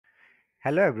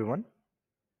Hello everyone,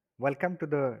 welcome to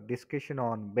the discussion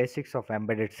on basics of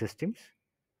embedded systems.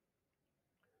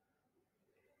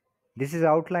 This is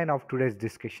outline of today's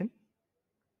discussion.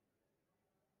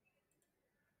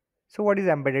 So what is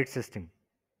embedded system?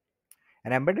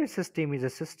 An embedded system is a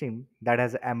system that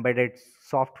has embedded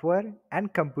software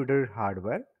and computer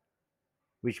hardware,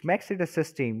 which makes it a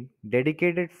system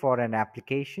dedicated for an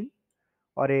application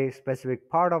or a specific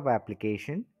part of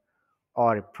application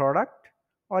or a product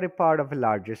or a part of a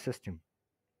larger system.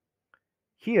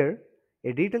 Here,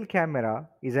 a digital camera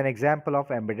is an example of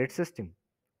embedded system.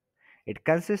 It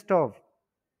consists of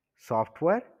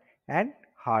software and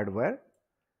hardware.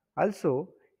 Also,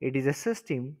 it is a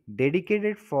system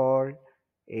dedicated for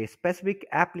a specific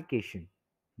application,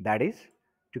 that is,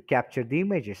 to capture the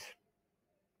images.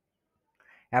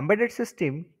 Embedded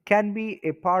system can be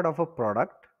a part of a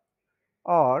product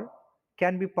or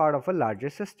can be part of a larger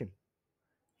system.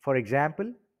 For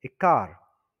example, a car.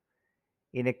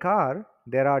 In a car,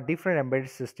 there are different embedded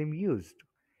systems used.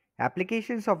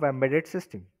 Applications of embedded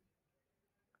system.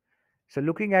 So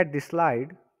looking at this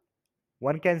slide,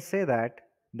 one can say that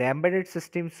the embedded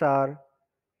systems are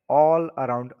all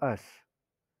around us.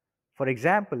 For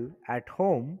example, at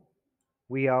home,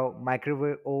 we have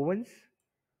microwave ovens,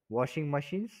 washing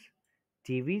machines,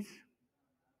 TVs.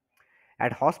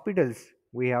 At hospitals,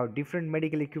 we have different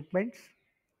medical equipments.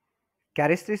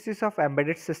 Characteristics of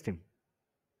embedded system.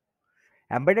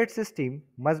 Embedded system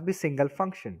must be single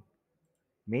function,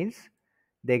 means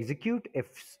they execute a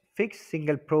fixed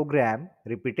single program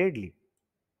repeatedly.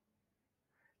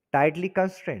 Tightly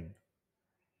constrained.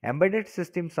 Embedded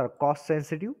systems are cost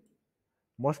sensitive.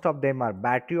 Most of them are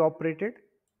battery operated,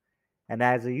 and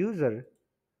as a user,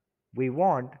 we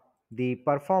want the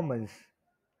performance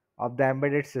of the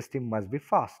embedded system must be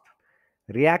fast,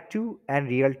 reactive, and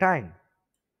real time.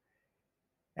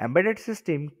 Embedded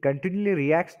system continually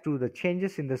reacts to the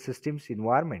changes in the system's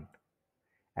environment,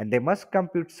 and they must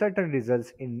compute certain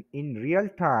results in real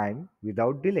time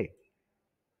without delay.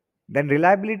 Then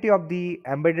reliability of the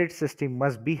embedded system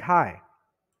must be high.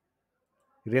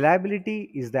 Reliability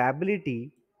is the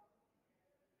ability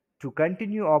to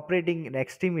continue operating in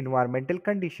extreme environmental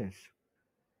conditions.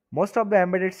 Most of the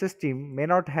embedded system may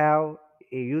not have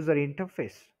a user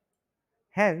interface.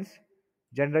 Hence,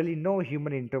 generally no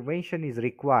human intervention is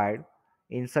required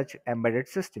in such embedded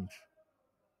systems.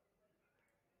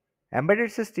 Embedded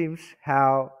systems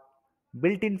have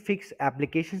built-in fixed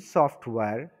application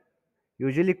software,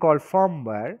 usually called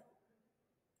firmware.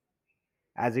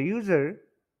 As a user,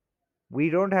 we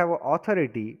don't have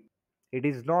authority. It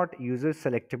is not user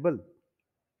selectable.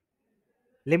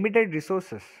 Limited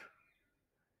resources.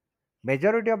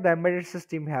 Majority of the embedded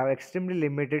system have extremely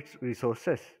limited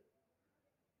resources.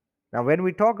 Now, when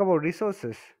we talk about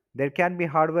resources, there can be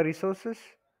hardware resources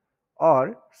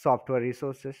or software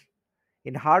resources.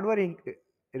 In hardware,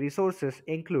 resources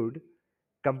include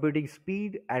computing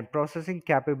speed and processing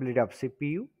capability of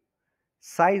CPU,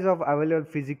 size of available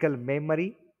physical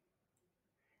memory,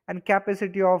 and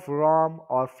capacity of ROM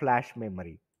or flash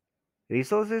memory.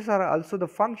 Resources are also the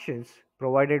functions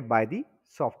provided by the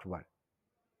software.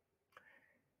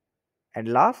 And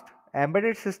last,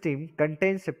 embedded system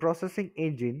contains a processing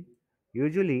engine.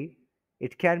 Usually,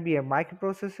 it can be a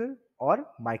microprocessor or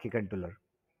microcontroller.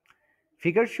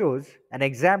 Figure shows an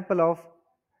example of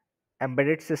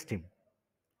embedded system.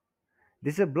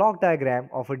 This is a block diagram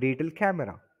of a digital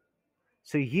camera.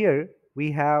 So here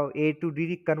we have A to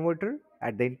D converter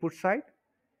at the input side.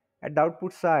 At the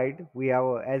output side, we have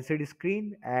a LCD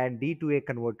screen and D to A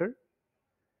converter.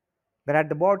 Then at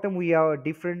the bottom, we have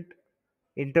different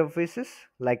interfaces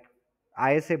like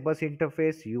ISA bus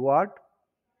interface, UART.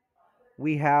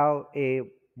 We have a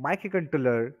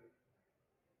microcontroller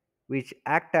which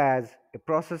act as a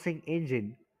processing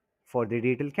engine for the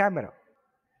digital camera.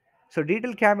 So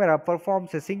digital camera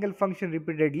performs a single function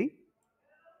repeatedly.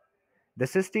 The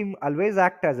system always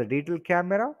acts as a digital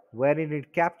camera wherein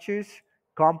it captures,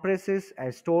 compresses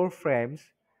and stores frames,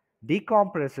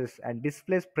 decompresses and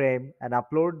displays frame and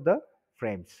upload the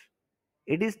frames.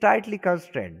 It is tightly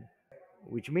constrained,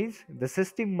 which means the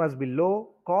system must be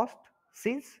low cost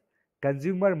since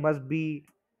consumer must be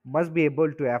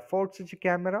able to afford such a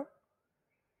camera.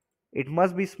 It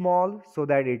must be small so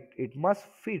that it must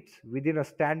fit within a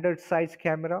standard size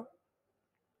camera.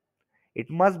 It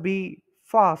must be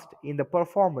fast in the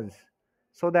performance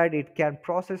so that it can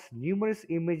process numerous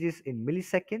images in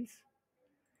milliseconds.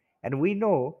 And we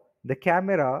know the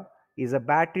camera is a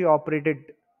battery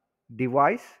operated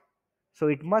device, so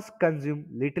it must consume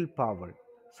little power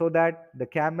so that the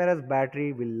camera's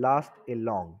battery will last a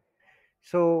long.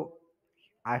 So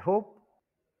I hope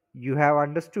you have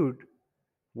understood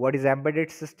what is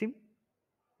embedded system.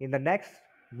 In the next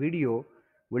video,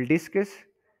 we'll discuss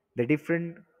the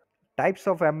different types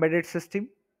of embedded system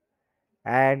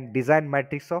and design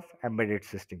matrix of embedded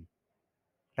system.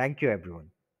 Thank you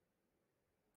everyone.